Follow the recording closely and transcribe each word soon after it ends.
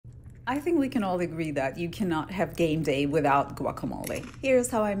I think we can all agree that you cannot have game day without guacamole. Here's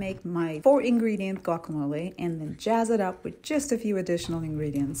how I make my 4-ingredient guacamole and then jazz it up with just a few additional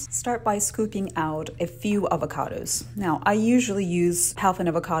ingredients. Start by scooping out a few avocados. Now, I usually use half an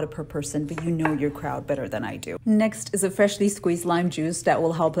avocado per person, but you know your crowd better than I do. Next is a freshly squeezed lime juice that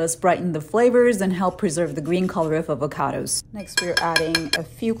will help us brighten the flavors and help preserve the green color of avocados. Next, we're adding a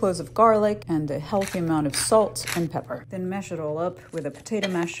few cloves of garlic and a healthy amount of salt and pepper. Then mash it all up with a potato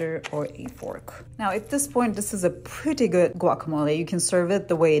masher or a fork. Now at this point, this is a pretty good guacamole. You can serve it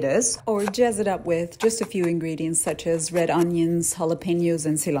the way it is or jazz it up with just a few ingredients such as red onions, jalapenos,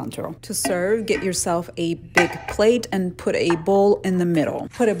 and cilantro. To serve, get yourself a big plate and put a bowl in the middle.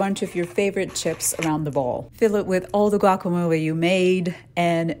 Put a bunch of your favorite chips around the bowl. Fill it with all the guacamole you made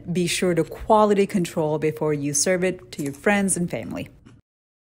and be sure to quality control before you serve it to your friends and family.